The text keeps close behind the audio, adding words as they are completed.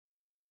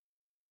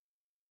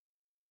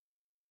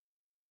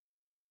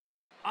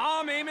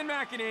I'm Eamon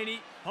McEnany.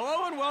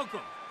 Hello and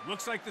welcome.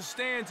 Looks like the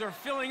stands are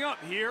filling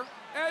up here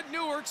at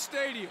Newark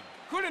Stadium.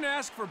 Couldn't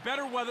ask for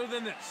better weather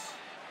than this.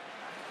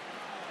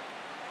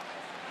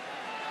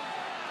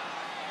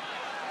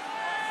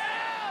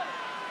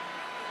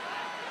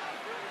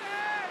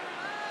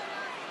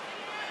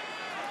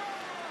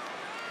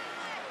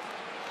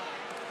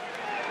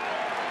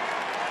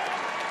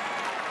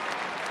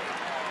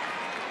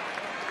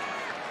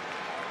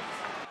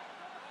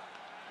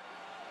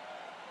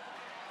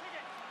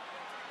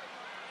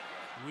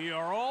 We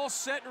are all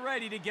set and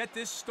ready to get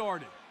this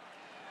started.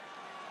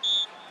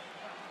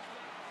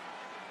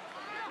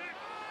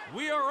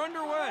 We are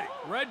underway.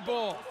 Red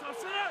ball.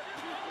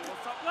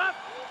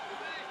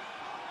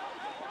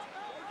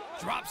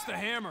 Drops the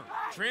hammer.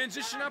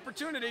 Transition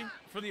opportunity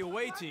for the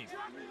away team.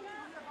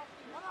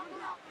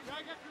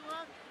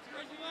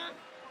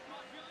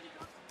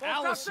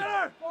 Allison.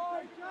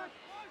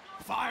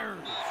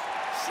 Fires.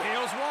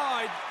 Sails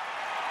wide.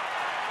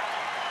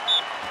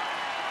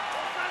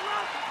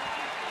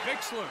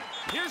 Bixler.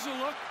 Here's a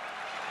look.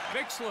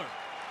 Bixler.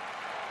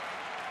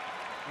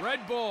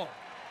 Red ball.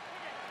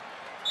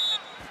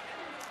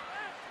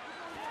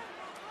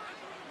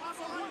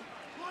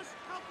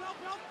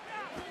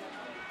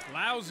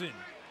 Lausen.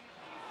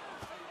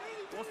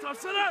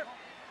 Center.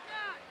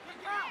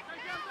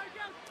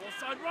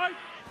 Side right.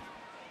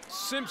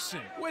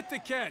 Simpson with the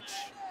catch.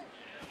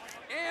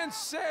 And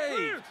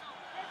saved.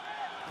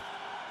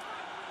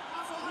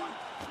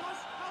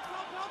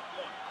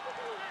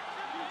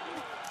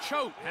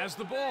 Choate has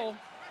the ball.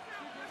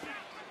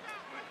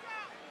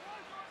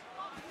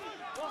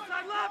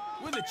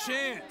 With a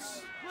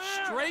chance.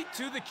 Straight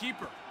to the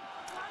keeper.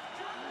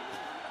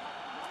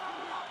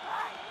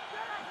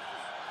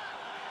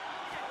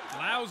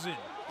 Lausen.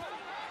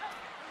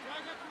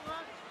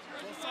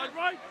 Side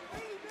right.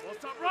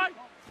 Top right.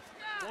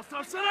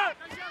 Top center.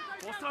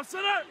 Top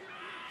center.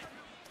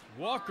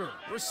 Walker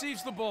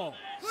receives the ball.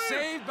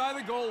 Saved by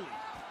the goalie.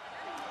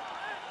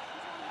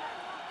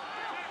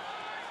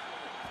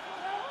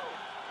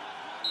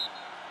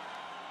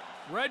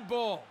 Red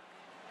ball.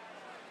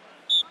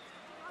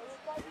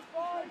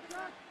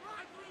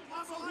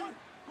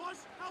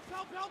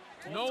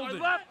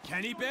 Nolden.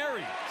 Kenny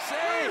Berry.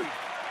 Save.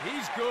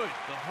 He's good.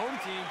 The home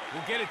team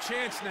will get a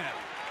chance now.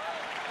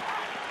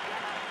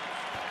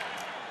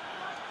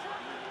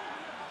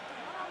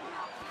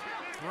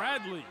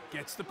 Bradley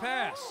gets the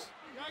pass.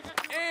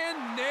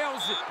 And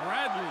nails it.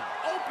 Bradley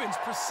opens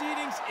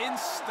proceedings in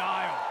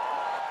style.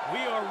 We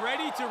are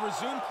ready to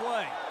resume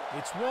play.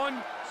 It's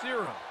 1-0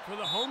 for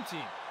the home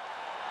team.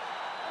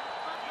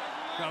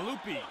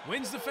 Galuppi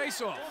wins the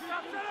faceoff.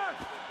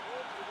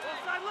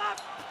 Side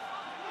left.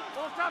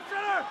 Top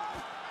center.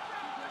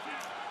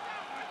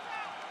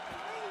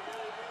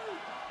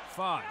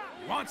 5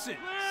 wants it.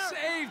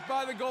 Saved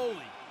by the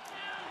goalie.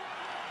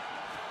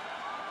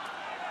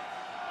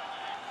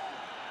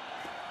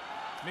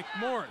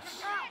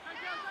 McMorris.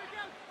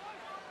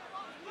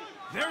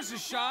 There's a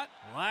shot.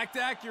 Lacked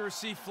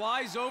accuracy.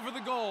 Flies over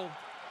the goal.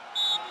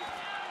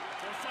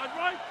 Side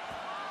right.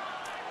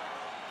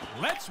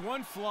 Lets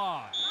one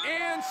fly.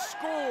 And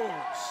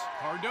scores.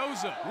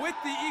 Cardoza with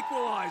the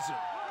equalizer.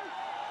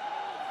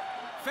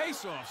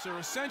 Faceoffs are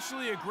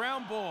essentially a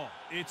ground ball.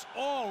 It's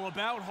all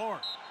about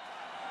heart.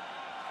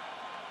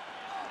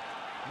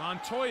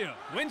 Montoya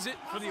wins it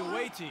for the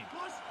away team.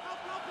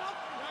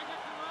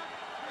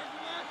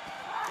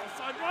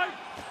 Side right.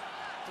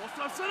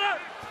 Top center.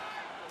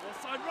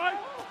 Side right.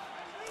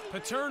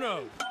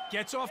 Paterno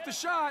gets off the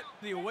shot.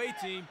 The away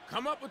team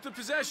come up with the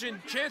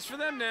possession. Chance for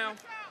them now.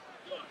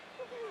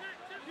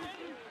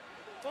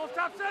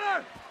 Top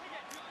center.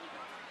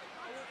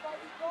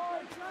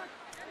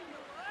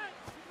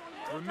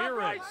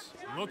 Ramirez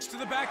looks to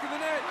the back of the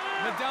net.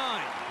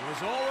 Medine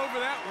was all over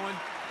that one.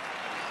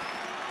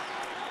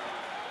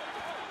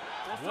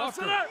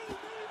 Walker.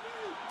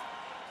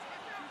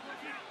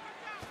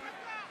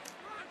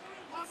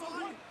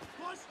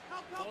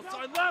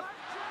 Side left.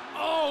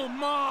 Oh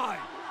my!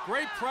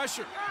 Great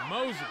pressure.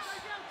 Moses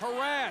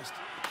harassed.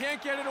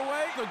 Can't get it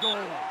away. The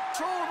goal.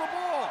 Control of the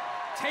ball.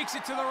 Takes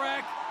it to the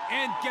rack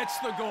and gets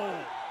the goal.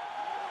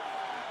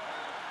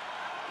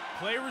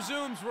 Play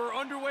resumes. We're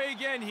underway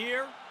again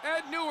here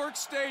at Newark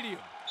Stadium.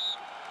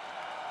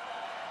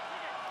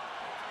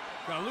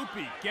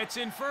 Galuppi gets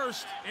in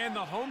first, and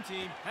the home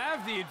team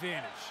have the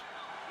advantage.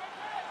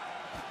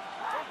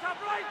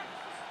 Top right.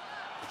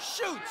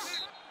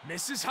 Shoots.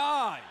 Misses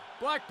high.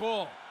 Black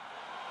ball.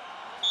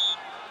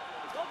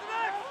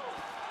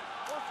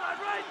 Side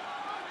right.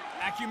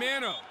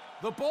 Acumano.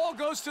 The ball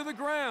goes to the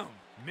ground.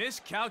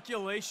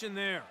 Miscalculation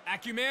there.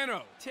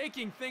 Acumano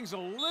taking things a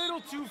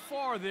little too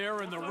far there,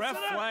 and the ref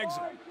flags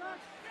him.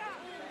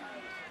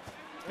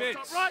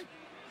 Pitts.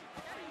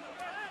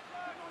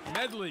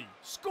 Medley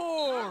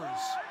scores.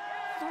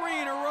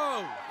 3 in a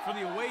row for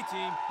the away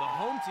team. The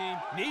home team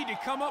need to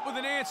come up with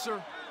an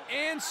answer,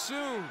 and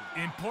soon.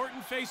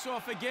 Important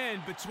face-off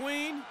again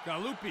between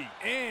Galuppi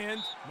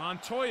and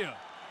Montoya.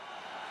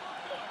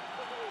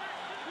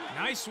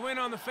 Nice win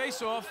on the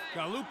face-off.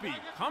 Galuppi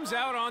comes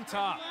out on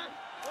top.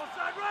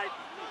 side right.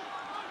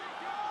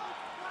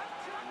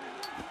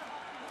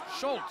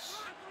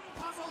 Schultz.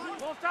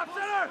 Ball stop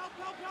center.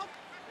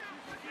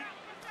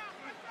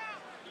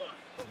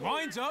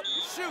 Winds up,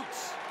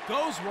 shoots,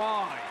 goes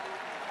wide.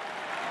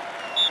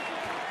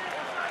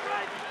 Side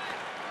right.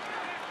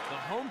 The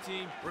home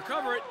team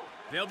recover it.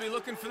 They'll be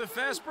looking for the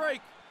fast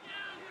break.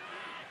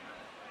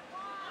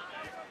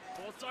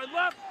 Ball side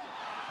left.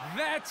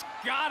 That's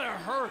gotta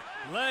hurt.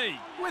 Lay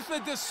with a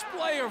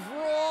display of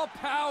raw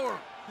power.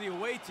 The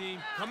away team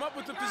come up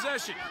with the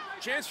possession.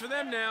 Chance for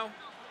them now.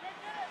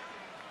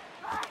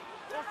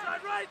 Ball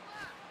side right.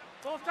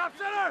 Ball stop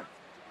center.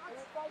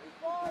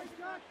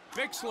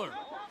 Bixler.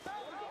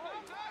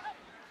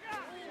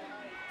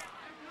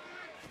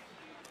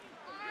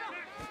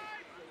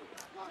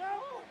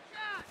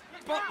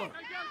 Butler.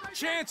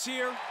 Chance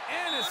here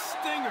and a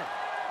stinger.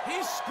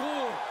 He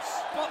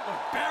scores. Butler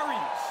buries.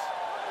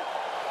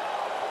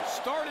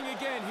 Starting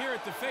again here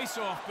at the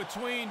face-off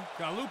between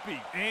Galuppi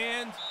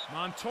and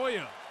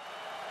Montoya.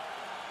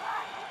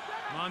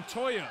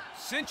 Montoya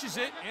cinches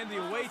it, and the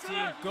away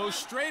team goes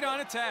straight on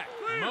attack.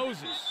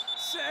 Moses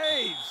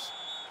saves.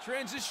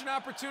 Transition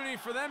opportunity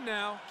for them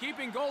now.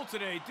 Keeping goal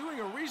today, doing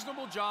a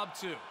reasonable job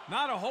too.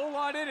 Not a whole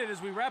lot in it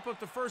as we wrap up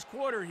the first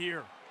quarter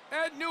here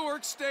at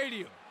Newark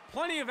Stadium.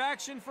 Plenty of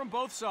action from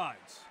both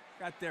sides.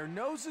 Got their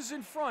noses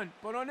in front,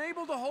 but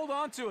unable to hold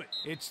on to it.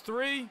 It's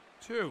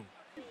 3-2.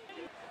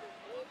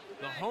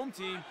 The home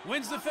team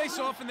wins the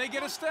face-off, and they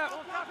get a step.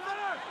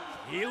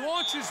 He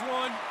launches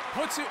one,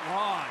 puts it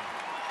wide.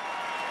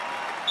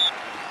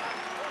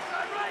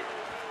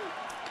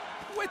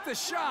 With the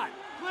shot.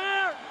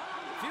 Clear.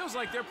 Feels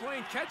like they're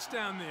playing catch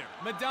down there.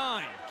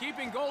 Medine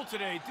keeping goal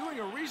today, doing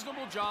a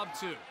reasonable job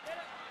too.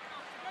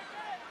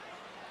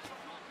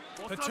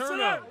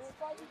 Paterno.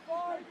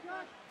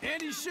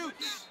 And he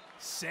shoots.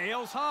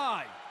 Sails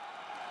high.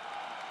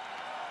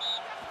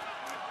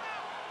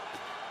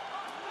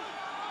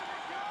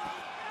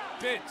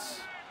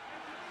 Pitts.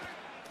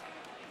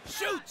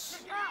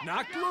 Shoots.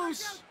 Knocked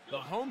loose. The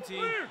home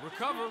team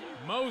recover.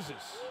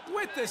 Moses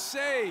with the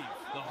save.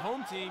 The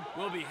home team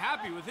will be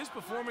happy with his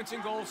performance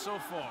in goal so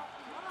far.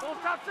 Ball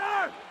stop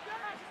center.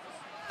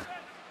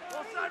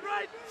 Ball side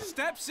right.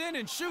 Steps in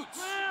and shoots.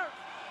 Clear.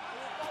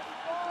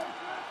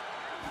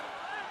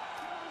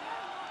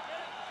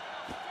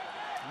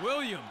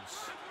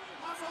 Williams.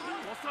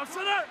 Ball stop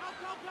center.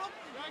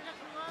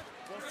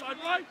 Ball side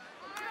right.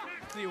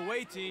 The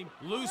away team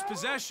lose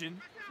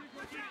possession.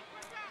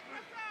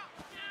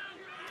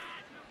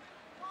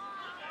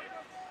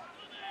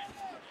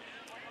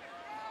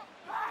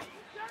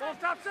 Ball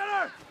stop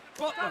center.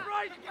 Butler. Stop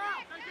right.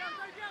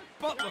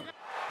 Butler.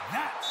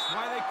 That's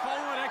why they call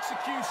it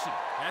execution.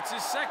 That's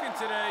his second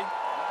today.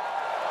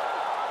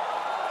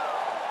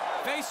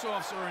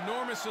 Face-offs are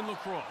enormous in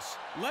lacrosse.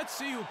 Let's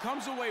see who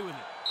comes away with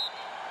it.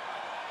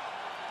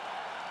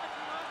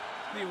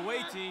 The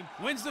away team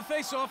wins the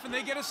face-off, and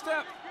they get a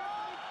step.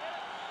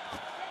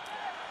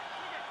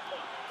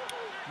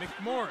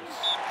 McMorris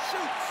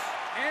shoots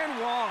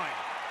and wide.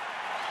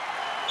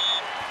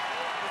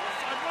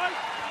 Side right.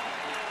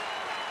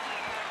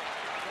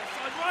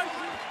 Side right.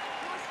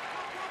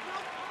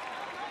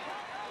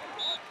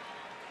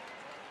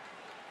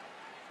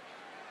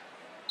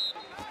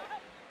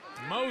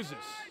 Moses.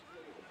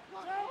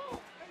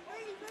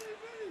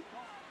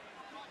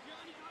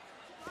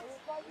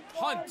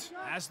 Hunt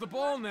has the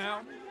ball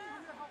now.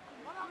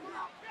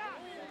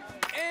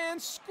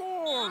 And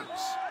scores.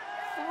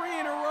 3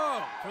 in a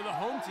row for the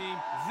home team.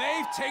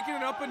 They've taken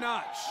it up a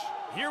notch.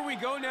 Here we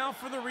go now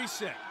for the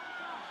reset.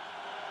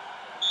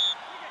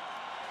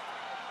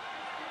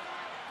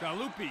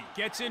 Galuppi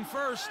gets in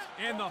first,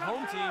 and the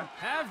home team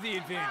have the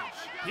advantage.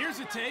 Here's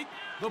a take.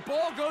 The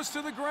ball goes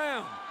to the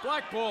ground.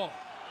 Black ball.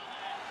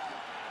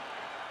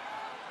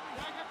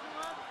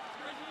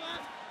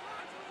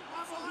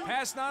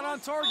 Pass not on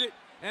target,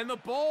 and the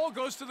ball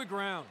goes to the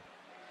ground.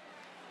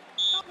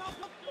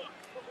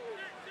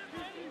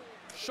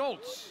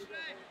 Schultz.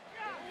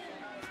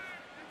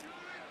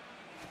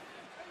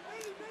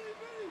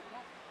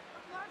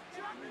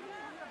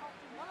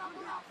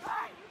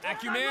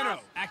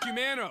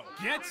 Acumano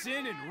gets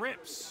in and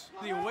rips.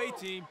 The away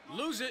team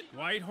lose it.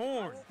 White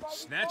Horn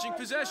snatching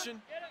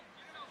possession.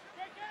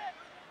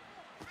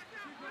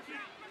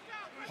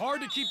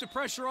 Hard to keep the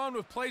pressure on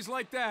with plays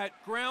like that.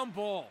 Ground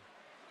ball.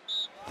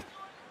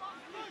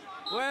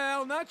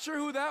 Well, not sure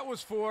who that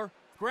was for.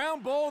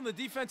 Ground ball in the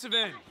defensive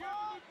end.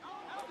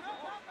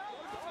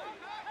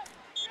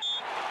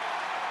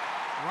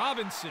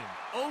 Robinson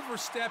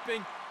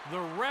overstepping. The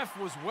ref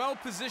was well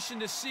positioned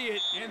to see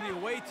it, and the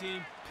away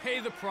team pay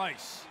the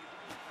price.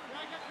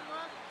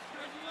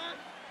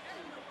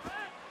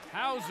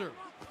 Hauser.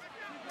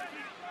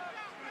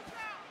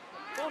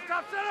 Ball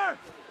stop center.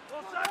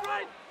 Ball side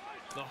right.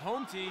 The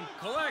home team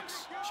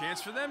collects.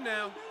 Chance for them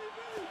now.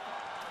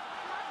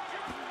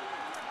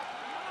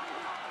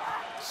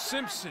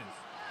 Simpson.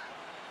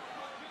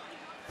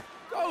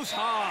 Goes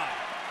high.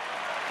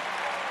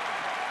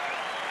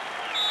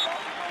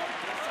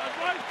 Side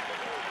right.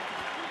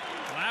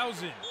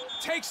 Lausen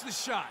takes the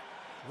shot.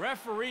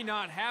 Referee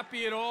not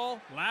happy at all.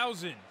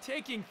 Lausen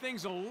taking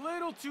things a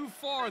little too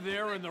far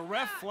there, and the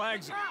ref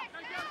flags it.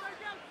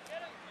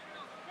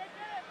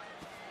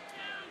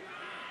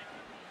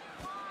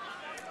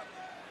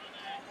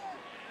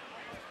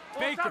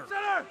 Baker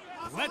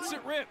lets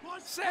it rip.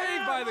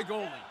 Saved by the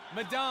goalie.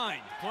 Medine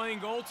playing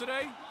goal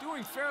today,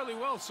 doing fairly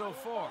well so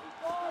far.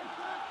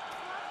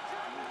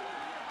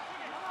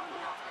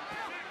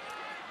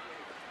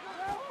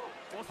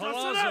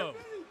 Palazzo.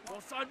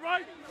 Ball side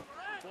right.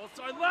 Ball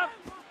side left.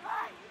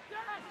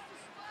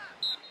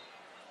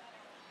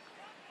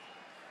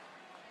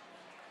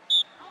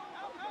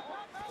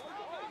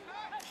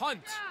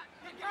 Hunt.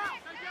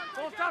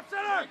 Ball top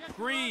center.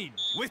 Green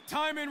with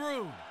time and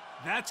room.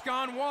 That's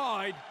gone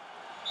wide.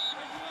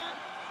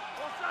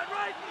 Ball side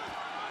right.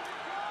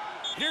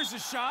 Here's a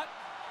shot.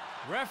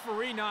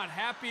 Referee not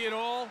happy at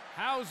all.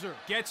 Hauser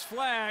gets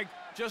flagged,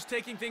 just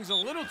taking things a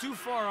little too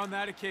far on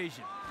that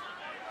occasion.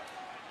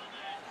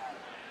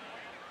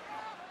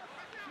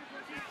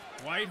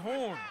 White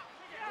horn.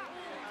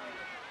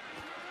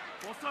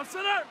 Ball top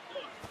center.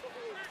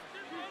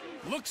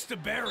 Looks to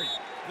bury.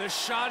 The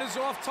shot is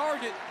off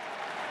target.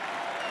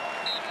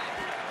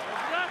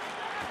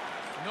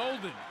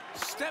 Nolden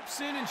steps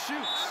in and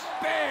shoots.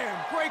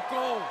 Bam! Great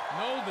goal.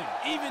 Nolden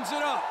evens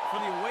it up for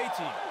the away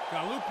team.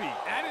 Galuppi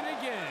at it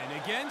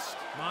again against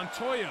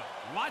Montoya.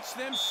 Watch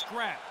them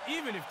scrap,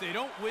 even if they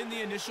don't win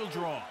the initial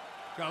draw.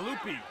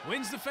 Galuppi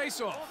wins the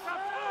faceoff.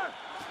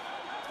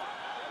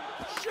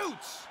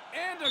 Shoots!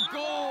 And a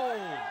goal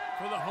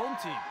for the home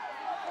team.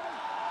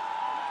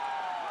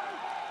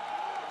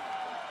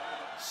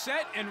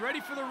 Set and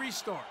ready for the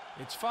restart.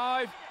 It's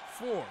 5-4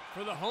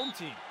 for the home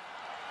team.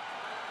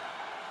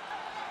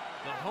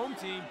 The home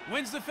team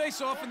wins the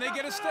faceoff and they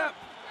get a step.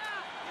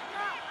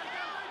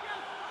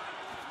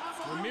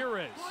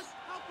 Ramirez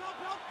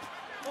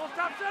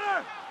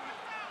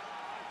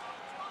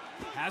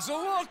has a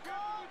look.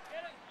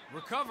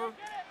 Recover.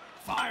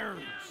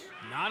 Fires.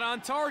 Not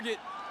on target.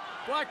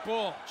 Black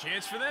ball.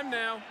 Chance for them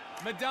now.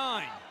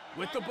 Medine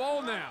with the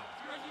ball now.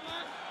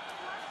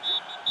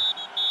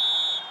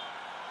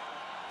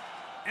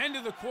 End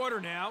of the quarter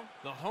now.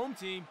 The home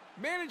team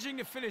managing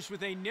to finish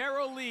with a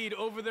narrow lead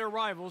over their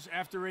rivals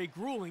after a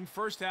grueling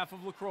first half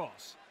of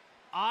lacrosse.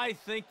 I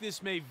think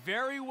this may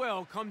very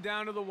well come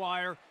down to the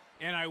wire,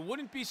 and I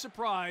wouldn't be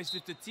surprised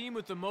if the team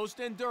with the most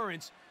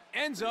endurance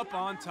ends up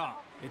on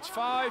top. It's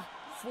 5-4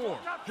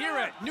 here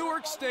at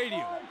Newark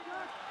Stadium.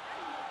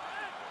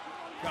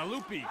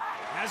 Galuppi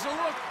has a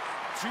look.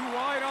 Too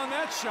wide on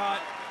that shot,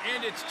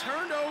 and it's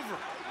turned over.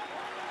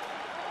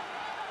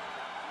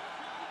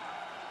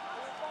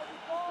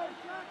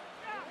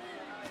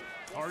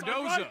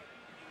 Cardoza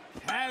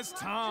has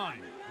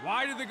time.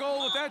 Wide of the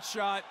goal with that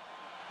shot.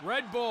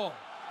 Red ball.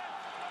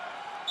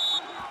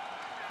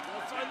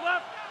 Ball side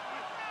left.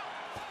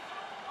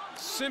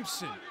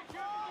 Simpson.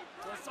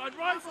 Ball side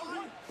right.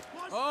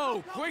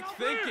 Oh, quick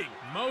thinking.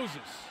 Moses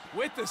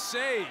with the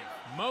save.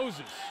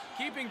 Moses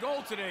keeping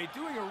goal today,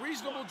 doing a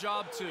reasonable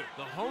job too.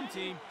 The home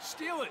team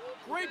steal it.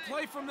 Great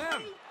play from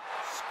them.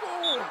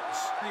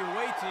 Scores. The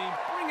away team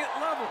bring it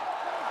level.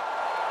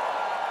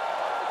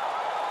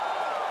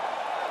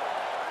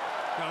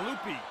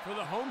 Galuppi for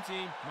the home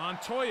team.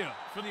 Montoya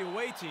for the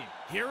away team.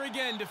 Here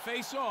again to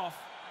face off.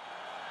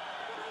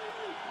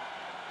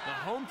 The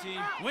home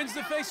team wins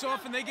the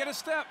face-off and they get a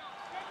step.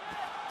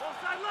 Ball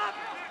side left.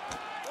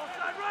 Ball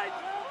side right.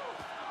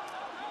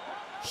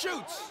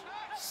 Shoots.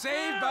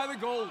 Saved by the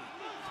goalie.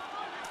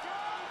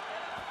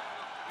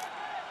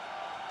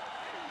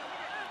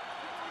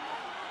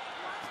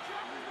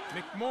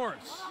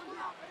 McMorris.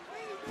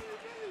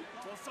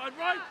 Ball side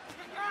right.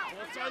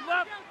 Ball side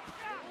left.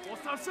 Ball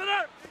side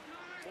center.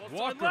 Ball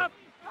Walker. side left.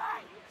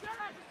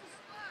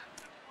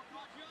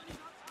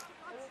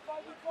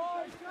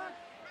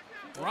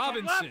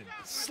 Robinson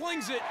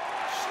slings it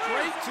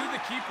straight to the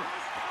keeper.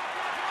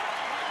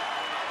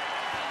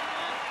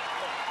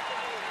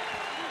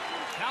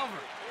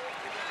 Calvert.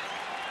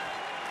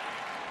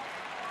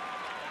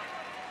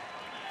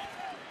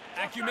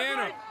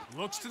 Acumano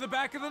looks to the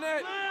back of the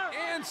net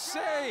and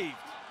saved.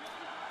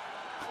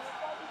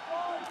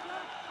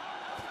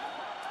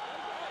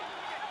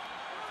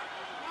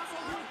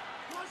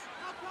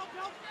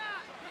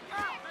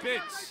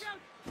 Pitts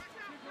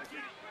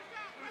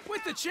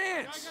with the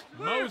chance.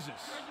 Moses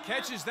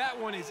catches that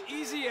one as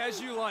easy as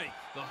you like.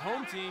 The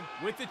home team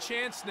with the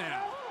chance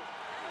now.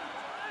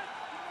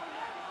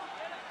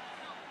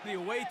 The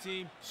away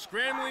team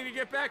scrambling to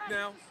get back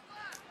now.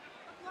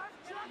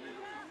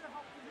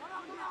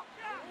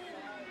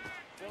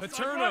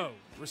 Paterno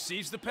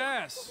receives the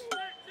pass.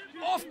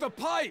 Off the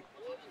pipe.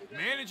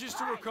 Manages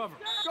to recover.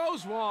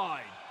 Goes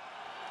wide.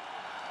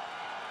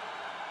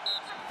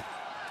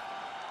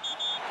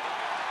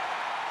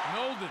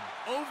 Nolden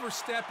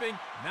overstepping,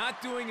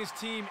 not doing his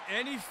team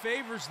any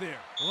favors there.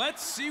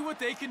 Let's see what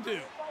they can do.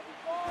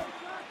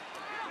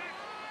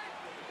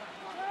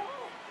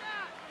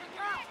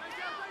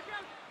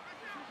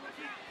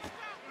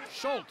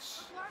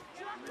 Schultz.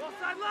 Ball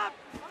side left.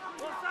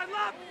 Ball side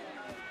left.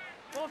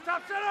 Ball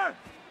top center.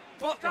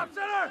 Ball top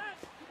center!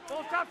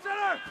 Ball top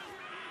center!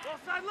 Ball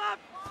side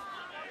left!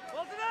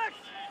 Ball to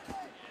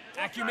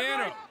next!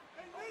 Acumano.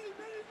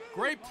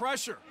 Great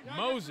pressure.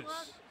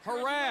 Moses.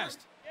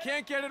 Harassed.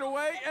 Can't get it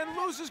away and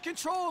loses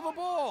control of the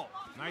ball.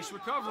 Nice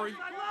recovery.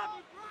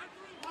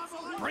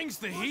 Brings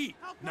the heat.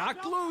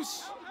 Knocked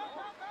loose.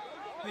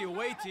 The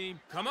away team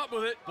come up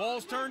with it.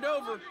 Ball's turned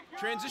over.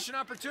 Transition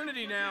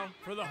opportunity now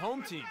for the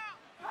home team.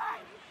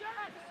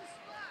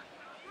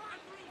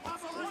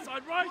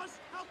 Side right.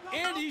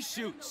 And he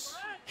shoots.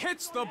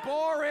 Hits the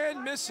bar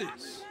and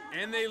misses.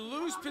 And they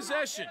lose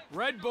possession.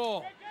 Red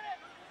ball.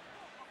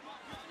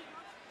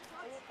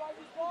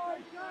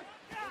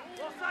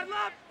 Ball side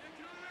left.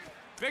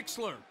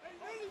 Bixler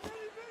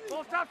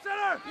Ball top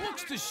center.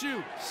 looks to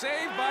shoot.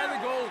 Saved by the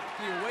goal.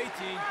 The away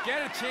team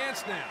get a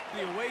chance now.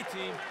 The away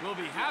team will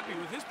be happy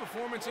with his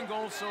performance and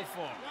goals so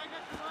far.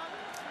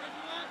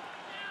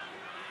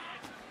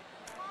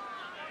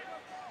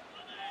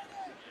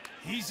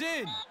 He's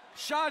in.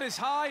 Shot is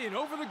high and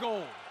over the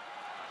goal.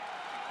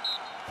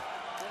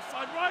 Ball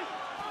side right.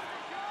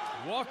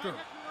 Walker.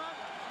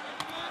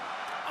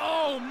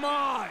 Oh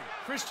my!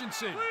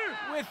 Christensen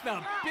with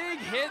a big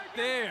hit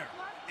there.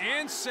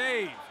 And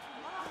saved.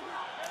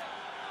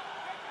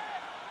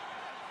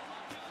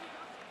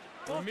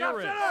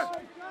 Ramirez.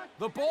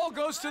 The ball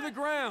goes to the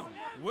ground.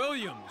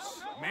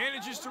 Williams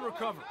manages to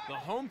recover. The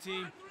home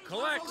team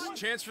collects.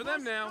 Chance for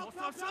them now. Ball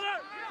top center.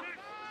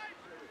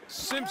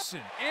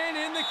 Simpson, and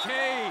in the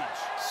cage.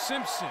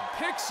 Simpson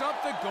picks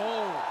up the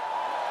goal.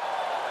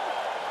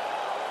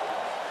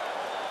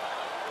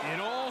 It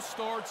all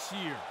starts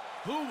here.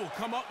 Who will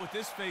come up with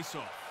this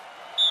faceoff?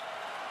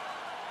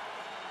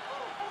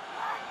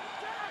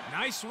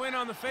 Nice win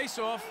on the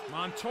faceoff.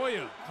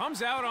 Montoya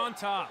comes out on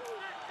top.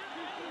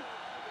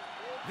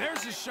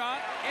 There's a shot,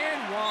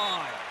 and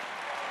wide.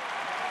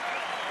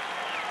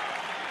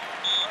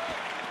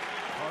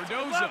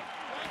 Cardoza.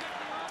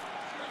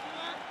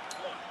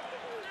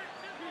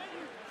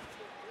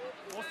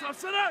 Ball top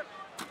center.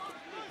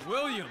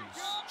 Williams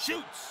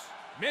shoots,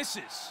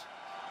 misses.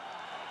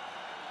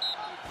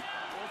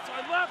 Ball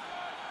side left.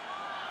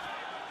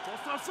 Ball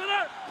top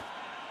center.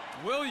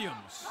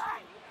 Williams.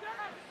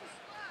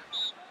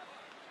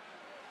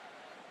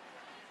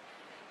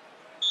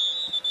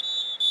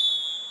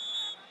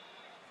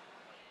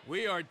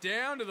 We are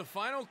down to the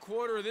final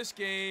quarter of this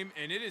game,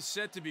 and it is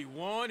set to be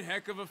one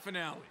heck of a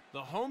finale.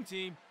 The home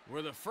team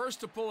were the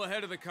first to pull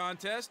ahead of the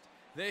contest.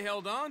 They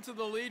held on to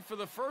the lead for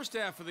the first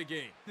half of the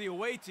game. The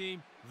away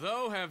team,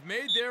 though, have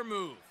made their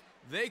move.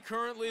 They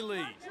currently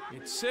lead.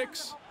 It's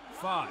 6-5.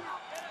 Ball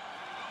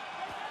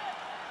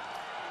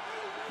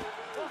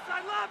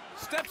side left.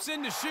 Steps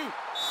in to shoot.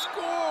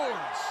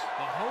 Scores!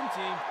 The home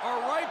team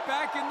are right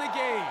back in the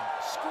game.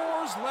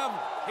 Scores level.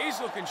 He's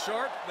looking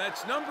sharp.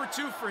 That's number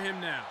 2 for him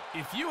now.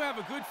 If you have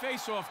a good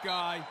face-off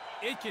guy,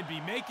 it can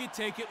be make it,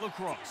 take it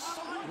lacrosse.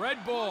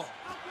 Red ball.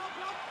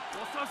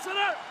 Ball top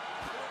center.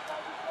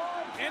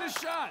 And a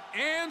shot.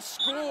 And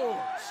scores.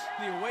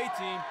 The away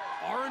team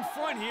are in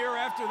front here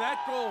after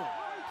that goal.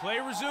 Play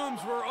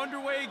resumes. We're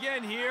underway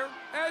again here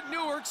at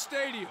Newark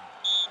Stadium.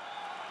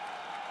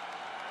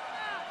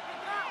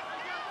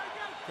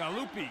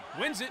 Galuppi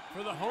wins it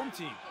for the home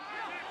team.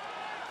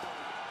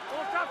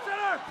 Ball top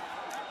center.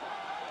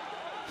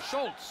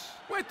 Schultz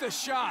with the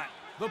shot.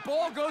 The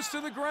ball goes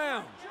to the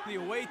ground. The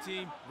away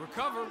team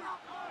recover.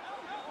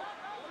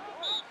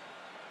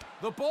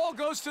 The ball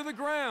goes to the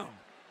ground.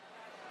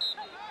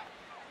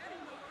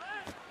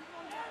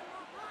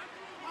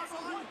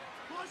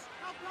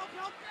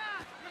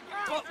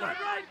 Butler.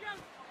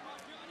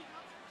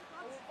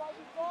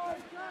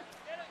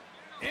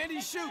 And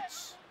he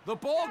shoots. The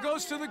ball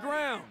goes to the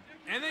ground.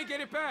 And they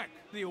get it back.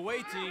 The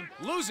away team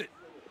lose it.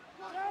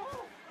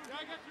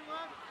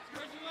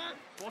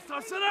 Ball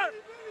top center.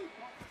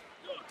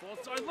 Ball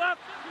side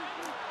left.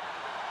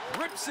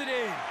 Rips it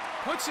in.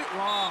 Puts it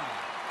wrong.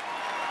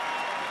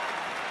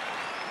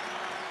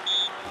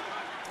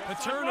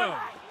 Paterno.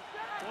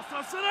 Ball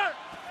top center.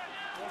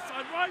 Ball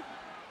side right.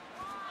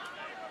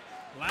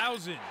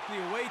 Lausen.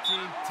 The away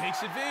team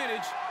takes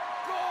advantage.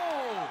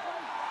 Goal!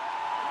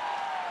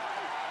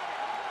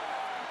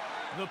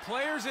 The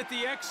players at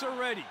the X are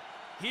ready.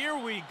 Here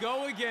we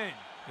go again.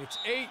 It's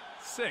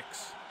 8-6.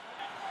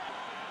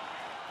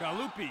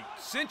 Galuppi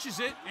cinches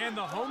it, and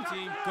the home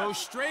team goes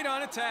straight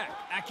on attack.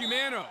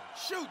 Acumano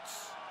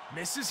shoots.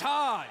 Misses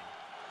high.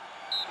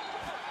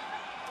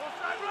 Ball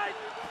side right.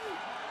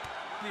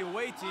 The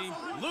away team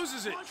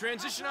loses it.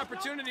 Transition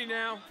opportunity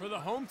now for the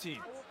home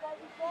team.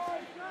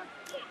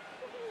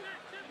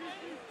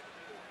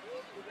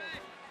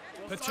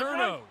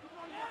 Paterno.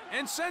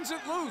 And sends it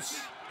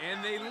loose.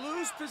 And they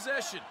lose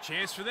possession.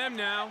 Chance for them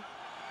now.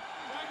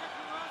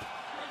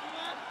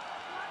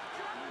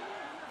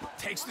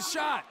 Takes the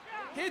shot.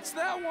 Hits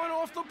that one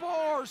off the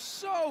bar.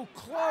 So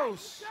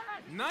close.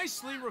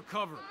 Nicely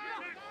recovered.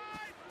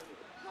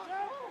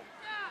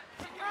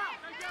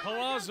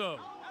 Palazzo.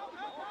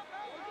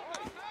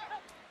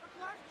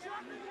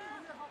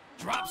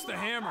 Drops the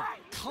hammer.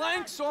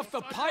 Clanks off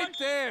the pipe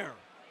there.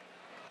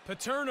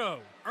 Paterno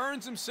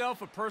earns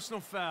himself a personal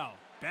foul.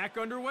 Back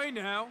underway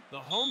now, the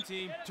home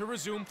team to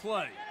resume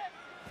play.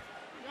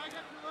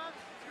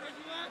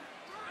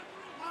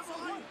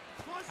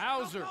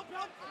 Hauser.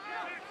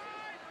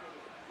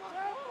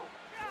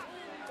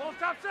 Ball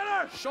stop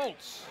center.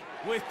 Schultz,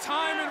 with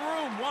time and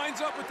room,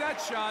 winds up with that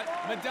shot.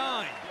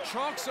 Medine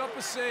chalks up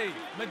a save.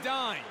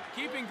 Medine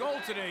keeping goal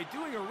today,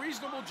 doing a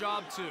reasonable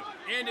job too.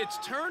 And it's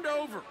turned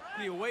over.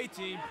 The away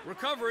team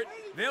recover it.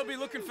 They'll be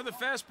looking for the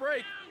fast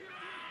break.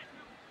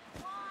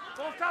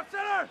 Ball stop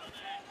center.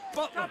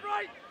 Butler. Stop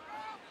right.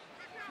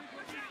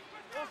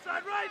 Ball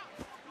side right.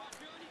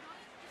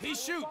 He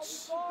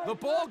shoots. The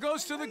ball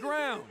goes to the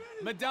ground.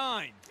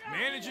 Medine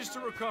manages to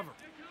recover.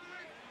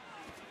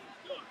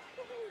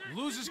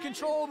 Loses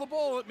control of the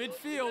ball at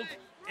midfield,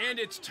 and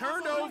it's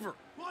turned over.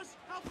 Ball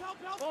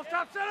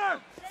stop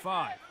center.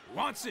 5.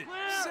 Wants it.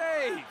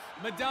 Save.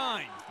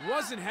 Medine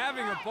wasn't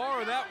having a bar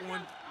of that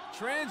one.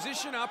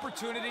 Transition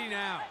opportunity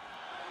now.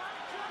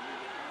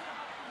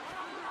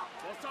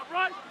 Ball stop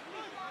right.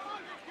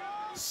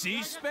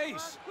 Sees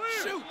space.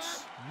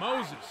 Shoots.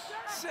 Moses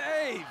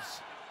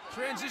saves.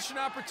 Transition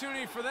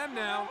opportunity for them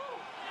now.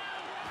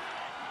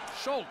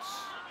 Schultz.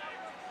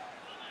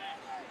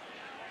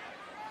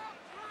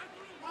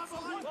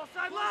 Ball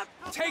side left.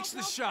 Takes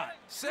the shot.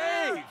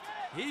 Saved.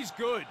 He's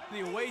good.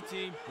 The away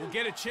team will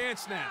get a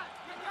chance now.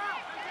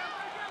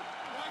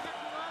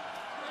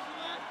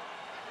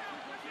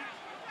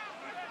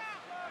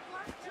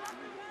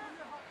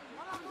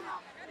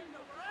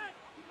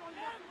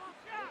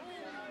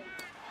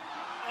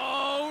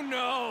 Oh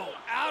no!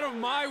 Out of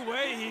my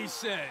way, he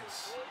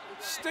says.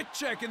 Stick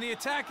check in the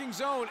attacking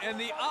zone, and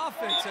the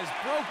offense has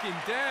broken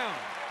down.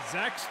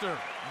 Zexter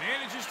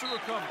manages to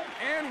recover,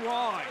 and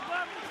wide.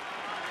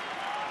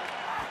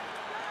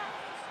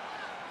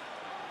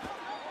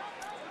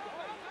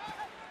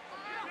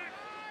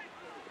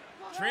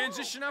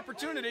 Transition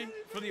opportunity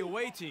for the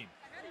away team.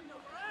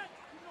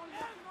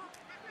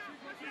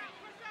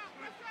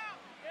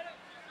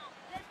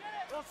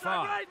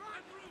 5.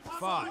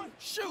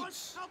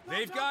 Shoots.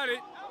 They've got it.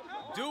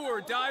 Do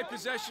or die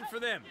possession for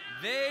them.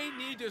 They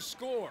need to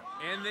score,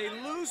 and they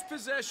lose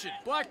possession.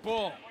 Black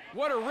ball.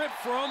 What a rip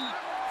from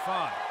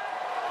 5.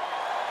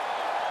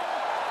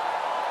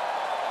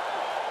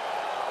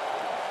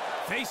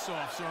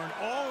 Face-offs are an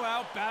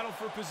all-out battle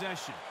for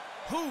possession.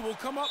 Who will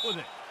come up with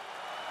it?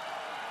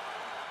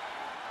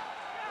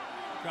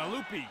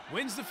 Galuppi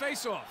wins the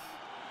face-off.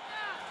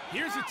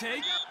 Here's a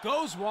take.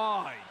 Goes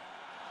wide.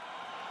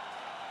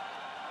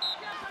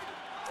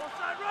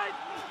 Offside right.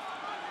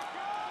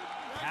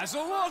 Has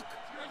a look.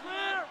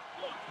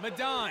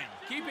 Medine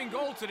keeping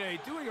goal today,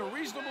 doing a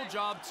reasonable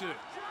job too.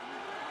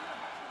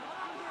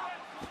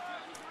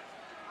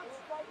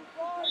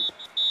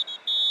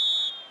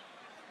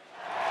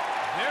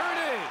 There it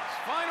is.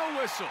 Final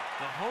whistle.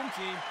 The home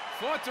team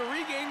fought to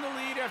regain the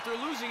lead after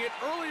losing it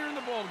earlier in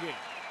the ballgame.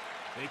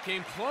 They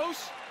came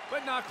close,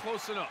 but not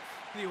close enough.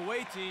 The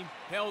away team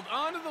held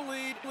on to the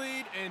lead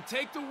and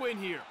take the win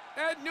here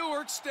at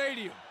Newark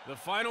Stadium. The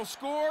final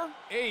score,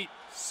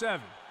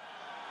 8-7.